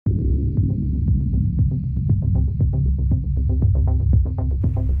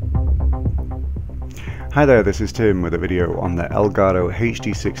Hi there, this is Tim with a video on the Elgato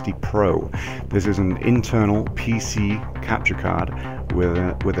HD60 Pro. This is an internal PC capture card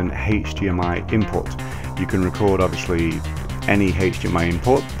with an HDMI input. You can record obviously any HDMI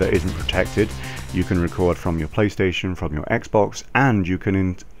input that isn't protected. You can record from your PlayStation, from your Xbox, and you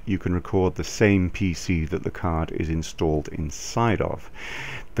can record the same PC that the card is installed inside of.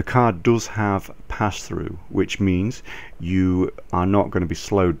 The card does have pass-through, which means you are not going to be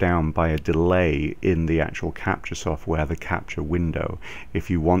slowed down by a delay in the actual capture software, the capture window. If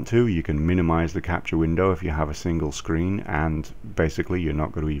you want to, you can minimize the capture window if you have a single screen, and basically you're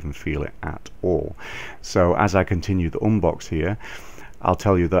not going to even feel it at all. So as I continue the unbox here, I'll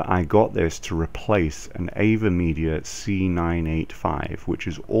tell you that I got this to replace an AverMedia C985, which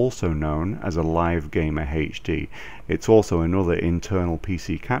is also known as a Live Gamer HD. It's also another internal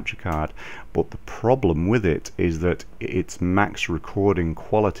PC capture card, but the problem with it is that its max recording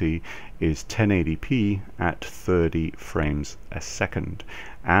quality is 1080p at 30 frames a second,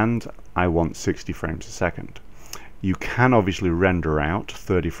 and I want 60 frames a second. You can obviously render out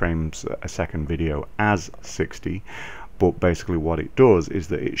 30 frames a second video as 60, but basically what it does is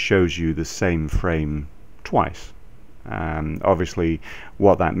that it shows you the same frame twice. Obviously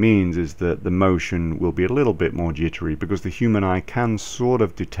what that means is that the motion will be a little bit more jittery, because the human eye can sort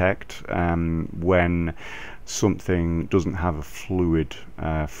of detect when something doesn't have a fluid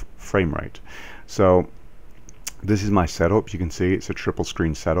frame rate. So this is my setup. You can see it's a triple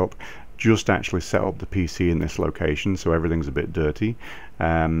screen setup. Just actually set up the PC in this location, so everything's a bit dirty.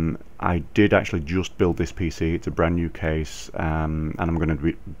 I did actually just build this PC. It's a brand new case, and I'm going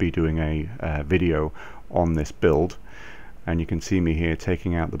to be doing a video on this build. And you can see me here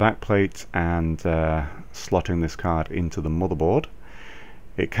taking out the back plate and slotting this card into the motherboard.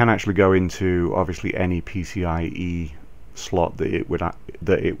 It can actually go into obviously any PCIe slot that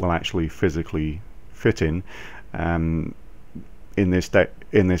it will actually physically fit in. In this day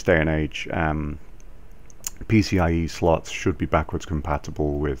and age, PCIe slots should be backwards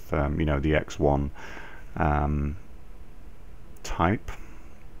compatible with you know, the X1 type.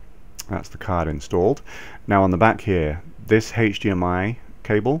 That's the card installed. Now on the back here, this HDMI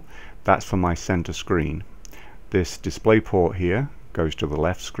cable, that's for my center screen. This display port here goes to the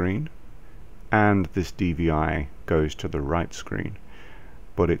left screen, and this DVI goes to the right screen.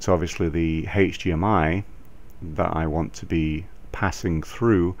 But it's obviously the HDMI that I want to be passing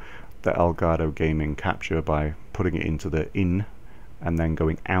through the Elgato gaming capture by putting it into the in and then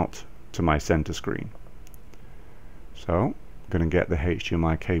going out to my center screen. So I'm going to get the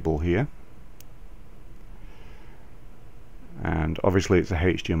HDMI cable here, and obviously it's a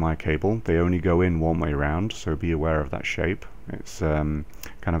HDMI cable. They only go in one way around, so be aware of that shape. It's kind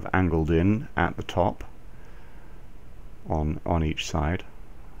of angled in at the top on each side.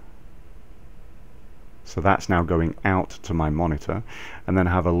 So that's now going out to my monitor, and then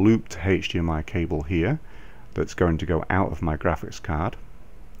I have a looped HDMI cable here that's going to go out of my graphics card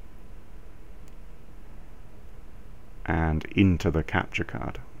and into the capture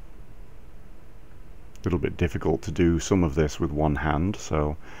card. A little bit difficult to do some of this with one hand,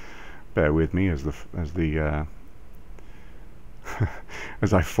 so bear with me as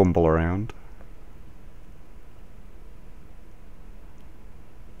as I fumble around.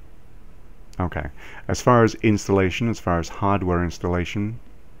 Okay, as far as installation, as far as hardware installation,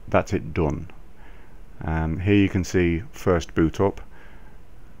 that's it done. Here you can see first boot up.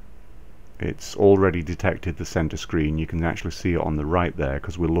 It's already detected the center screen. You can actually see it on the right there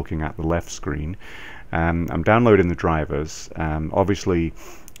because we're looking at the left screen. I'm downloading the drivers. Obviously,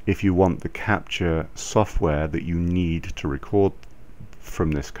 if you want the capture software that you need to record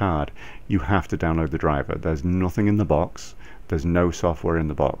from this card, you have to download the driver. There's nothing in the box. There's no software in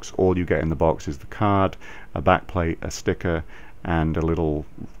the box. All you get in the box is the card, a backplate, a sticker, and a little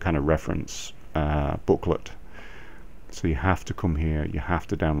kind of reference booklet. So you have to come here, you have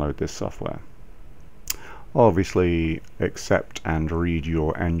to download this software. Obviously accept and read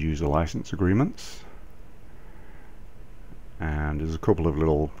your end user license agreements. And there's a couple of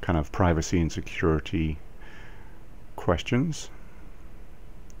little kind of privacy and security questions.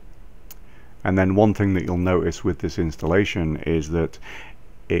 And then one thing that you'll notice with this installation is that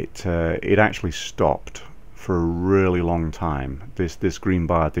it actually stopped for a really long time. This green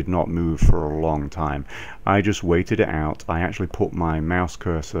bar did not move for a long time. I just waited it out. I actually put my mouse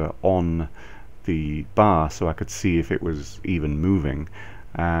cursor on the bar so I could see if it was even moving,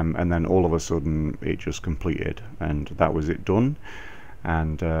 and then all of a sudden it just completed, and that was it done,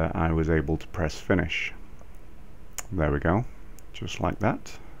 and I was able to press finish. There we go, just like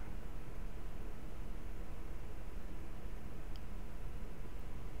that.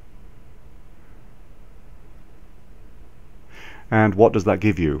 And what does that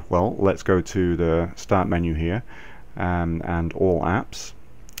give you? Well, let's go to the start menu here, and all apps.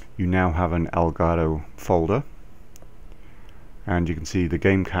 You now have an Elgato folder, and you can see the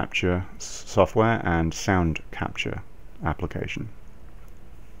game capture software and sound capture application.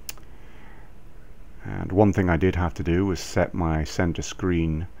 And one thing I did have to do was set my center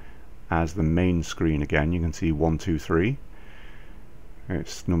screen as the main screen again. You can see 1, 2, 3.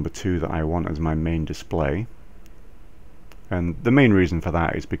 It's number 2 that I want as my main display. And the main reason for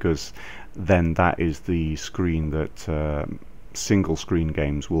that is because then that is the screen that single screen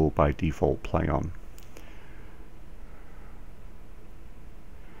games will by default play on.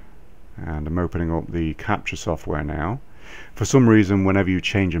 And I'm opening up the capture software now. For some reason, whenever you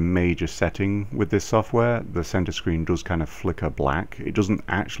change a major setting with this software, the center screen does kind of flicker black. It doesn't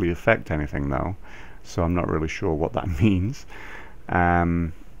actually affect anything though, so I'm not really sure what that means.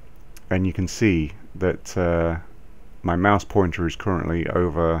 And you can see that my mouse pointer is currently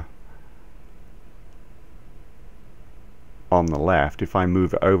over on the left. If I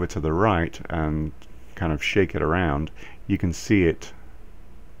move it over to the right and kind of shake it around, you can see it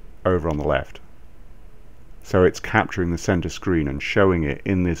over on the left. So it's capturing the center screen and showing it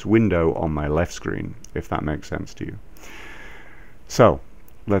in this window on my left screen, if that makes sense to you. So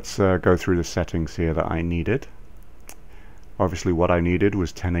let's go through the settings here that I needed. Obviously what I needed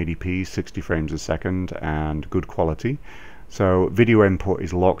was 1080p 60 frames a second and good quality. So video input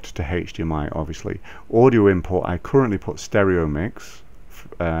is locked to HDMI obviously. Audio input, I currently put stereo mix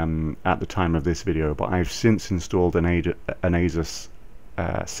at the time of this video, but I've since installed an Asus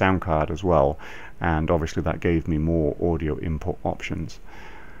sound card as well, and obviously that gave me more audio input options.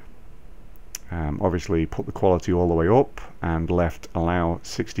 Obviously put the quality all the way up and left allow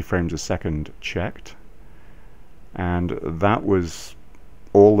 60 frames a second checked, and that was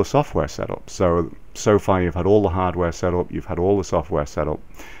all the software setup. So far you've had all the hardware set up, you've had all the software set up,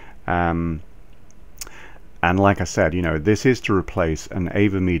 and like I said, you know, this is to replace an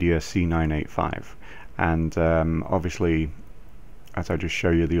AverMedia C985, and obviously, as I just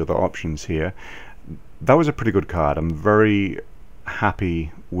show you the other options here, that was a pretty good card. I'm very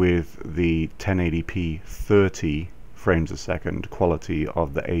happy with the 1080p 30 frames a second quality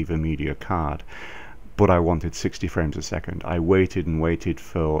of the AverMedia card, but I wanted 60 frames a second. I waited and waited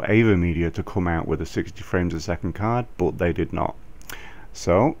for AverMedia to come out with a 60 frames a second card, but they did not.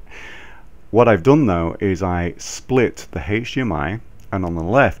 So what I've done though is I split the HDMI, and on the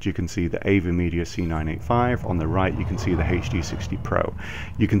left you can see the AverMedia C985, on the right you can see the HD60 Pro.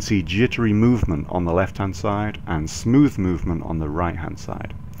 You can see jittery movement on the left hand side and smooth movement on the right hand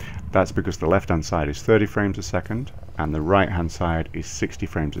side. That's because the left hand side is 30 frames a second and the right hand side is 60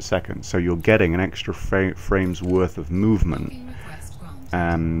 frames a second, so you're getting an extra frames worth of movement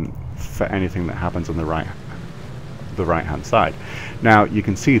for anything that happens on the right hand side. Now you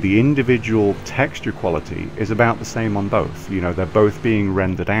can see the individual texture quality is about the same on both. You know, they're both being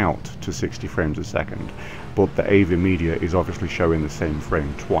rendered out to 60 frames a second, but the AverMedia is obviously showing the same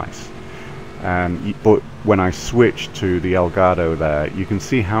frame twice. But when I switch to the Elgato there, you can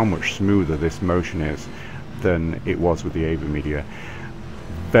see how much smoother this motion is than it was with the AverMedia.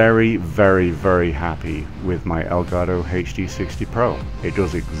 Very, very, very happy with my Elgato HD60 Pro. It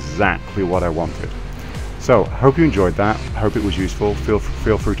does exactly what I wanted. So, hope you enjoyed that. Hope it was useful. Feel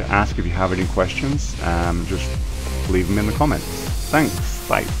free to ask if you have any questions. Just leave them in the comments. Thanks.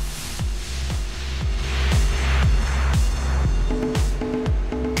 Bye.